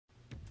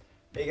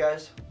Hey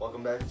guys,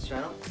 welcome back to the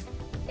channel.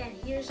 And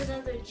here's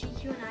another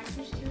GQ and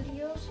IQ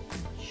Studios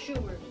shoe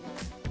review.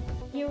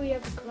 Here we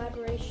have a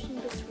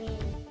collaboration between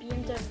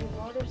BMW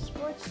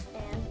Motorsports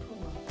and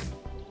Puma.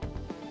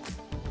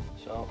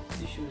 So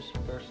these shoes,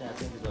 personally, I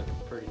think they look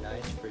pretty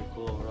nice, pretty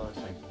cool overall. It's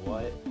like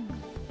white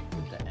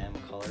with the M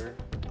color.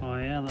 Oh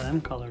yeah, the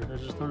M color. I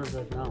just noticed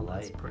that now.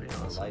 Light, That's pretty the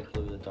awesome. light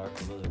blue, the dark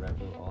blue, the red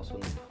blue, also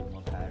in the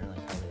Puma pattern,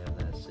 like how they have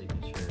that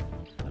signature.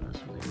 That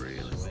is really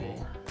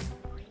cool.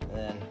 And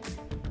then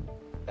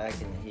back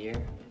in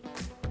here,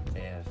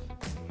 they have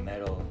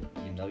metal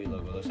BMW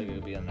logo. It looks like it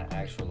would be on the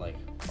actual like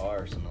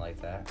car or something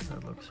like that.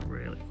 That looks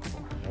really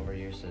cool. And over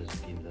here says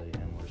BMW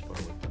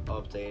Motorsport with the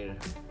updated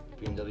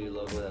BMW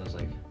logo. That was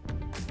like,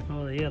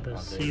 Oh yeah, the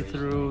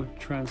see-through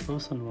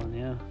translucent one,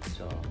 yeah.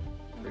 so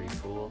pretty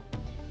cool.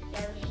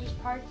 Yeah, there's these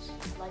parts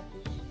like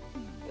these.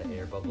 The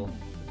air bubble,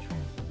 the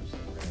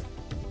translucent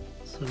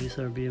red. So these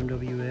are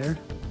BMW Air.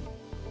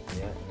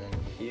 Yeah, and then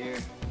here,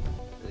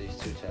 these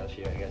two tabs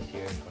here, I guess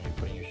here, when you're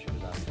putting your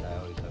shoes on, because I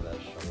always have that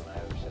struggle, and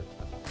I always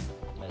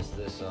have to mess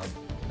this up.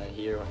 And then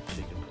here, so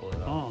you can pull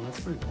it off. Oh, that's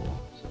pretty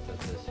cool. So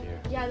that's this here.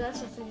 Yeah,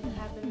 that's the thing that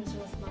happens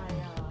with my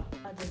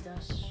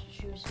Adidas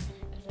shoes,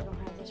 because I don't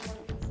have this one,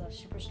 the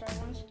Superstar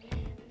ones.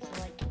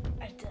 So like,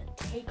 I have to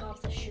take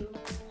off the shoe,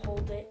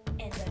 hold it,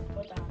 and then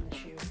put on the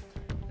shoe.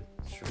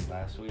 It's true,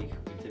 last week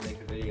we did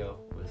make a video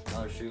with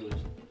another shoes,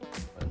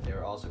 but they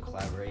were also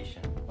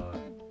collaboration, but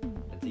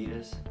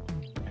Adidas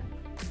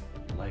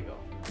and Lego.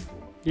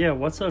 Yeah,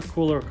 what's a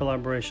cooler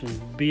collaboration?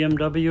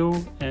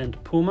 BMW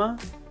and Puma,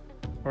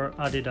 or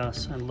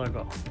Adidas and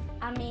Lego?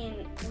 I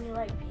mean, we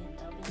like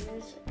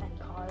BMWs and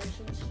cars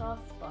and stuff,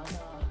 but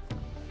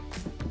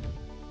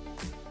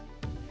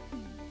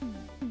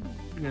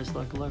You guys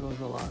like Legos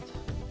a lot.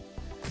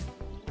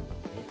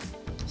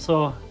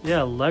 So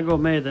yeah, Lego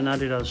made an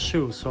Adidas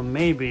shoe, so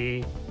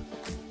maybe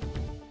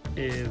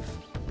if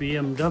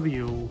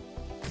BMW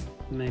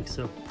makes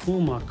a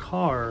Puma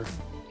car,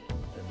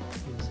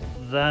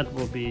 that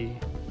will be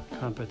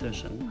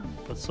competition.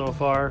 But so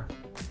far,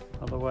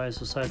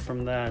 otherwise, aside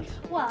from that,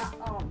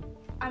 well,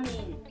 I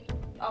mean,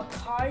 a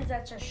car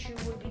that's a shoe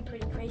would be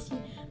pretty crazy.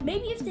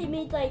 Maybe if they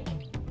made like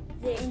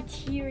the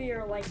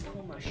interior like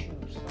Puma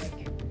shoes,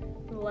 like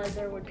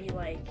leather would be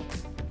like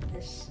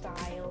this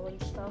style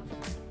and stuff.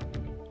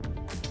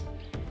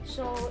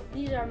 So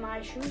these are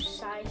my shoes,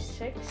 size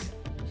 6.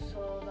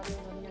 So that means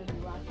I'm gonna be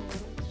rocking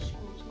them to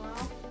school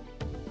tomorrow.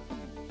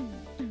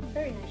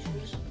 Very nice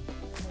shoes.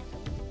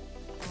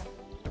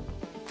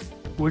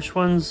 which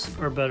ones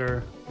are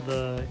better,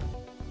 the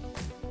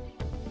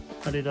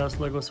Adidas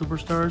Lego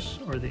Superstars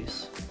or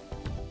these?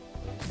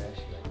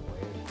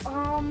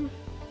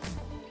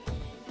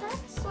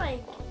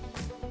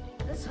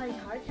 That's like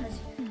hard because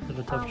Is it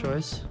a tough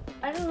choice?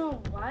 I don't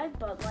know why,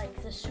 but like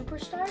the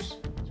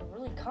Superstars, they're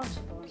really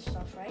comfortable and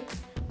stuff, right?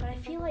 But I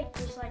feel like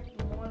there's like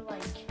more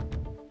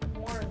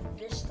of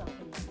this stuff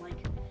in them,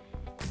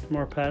 like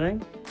More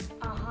padding?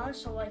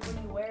 So like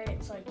when you wear it,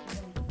 it's like you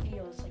can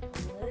feel it's like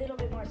a little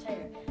bit more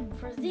tighter.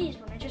 For these,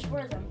 when I just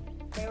wear them,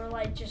 they were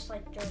like just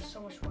like there was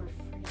so much more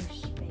freer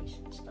space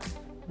and stuff.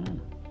 I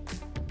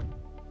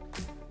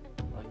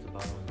like the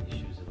bottom of these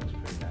shoes. It looks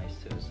pretty nice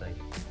too. It's like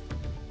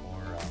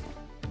more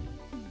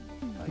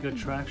like Good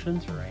traction?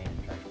 terrain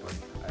traction.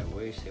 But I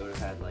wish they would have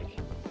had like,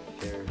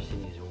 if you ever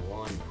seen these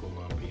one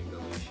Puma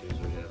BMW shoes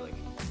where they have like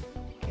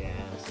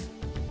gas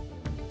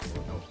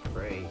or no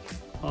brake.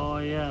 Oh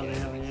yeah, they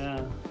have, yeah.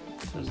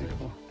 So That'd it's be like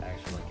cool.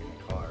 actually like in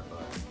the car,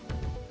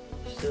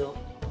 but still,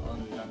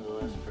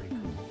 nonetheless, pretty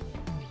cool.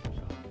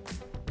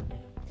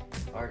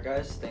 So. Alright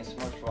guys, thanks so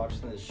much for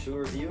watching this shoe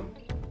review.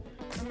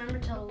 Remember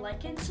to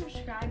like and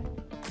subscribe.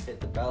 Hit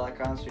the bell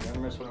icon so you never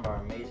miss one of our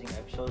amazing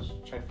episodes.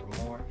 Check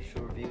for more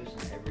shoe reviews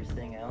and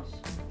everything else.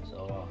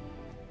 So,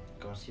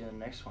 gonna see you in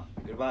the next one.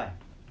 Goodbye.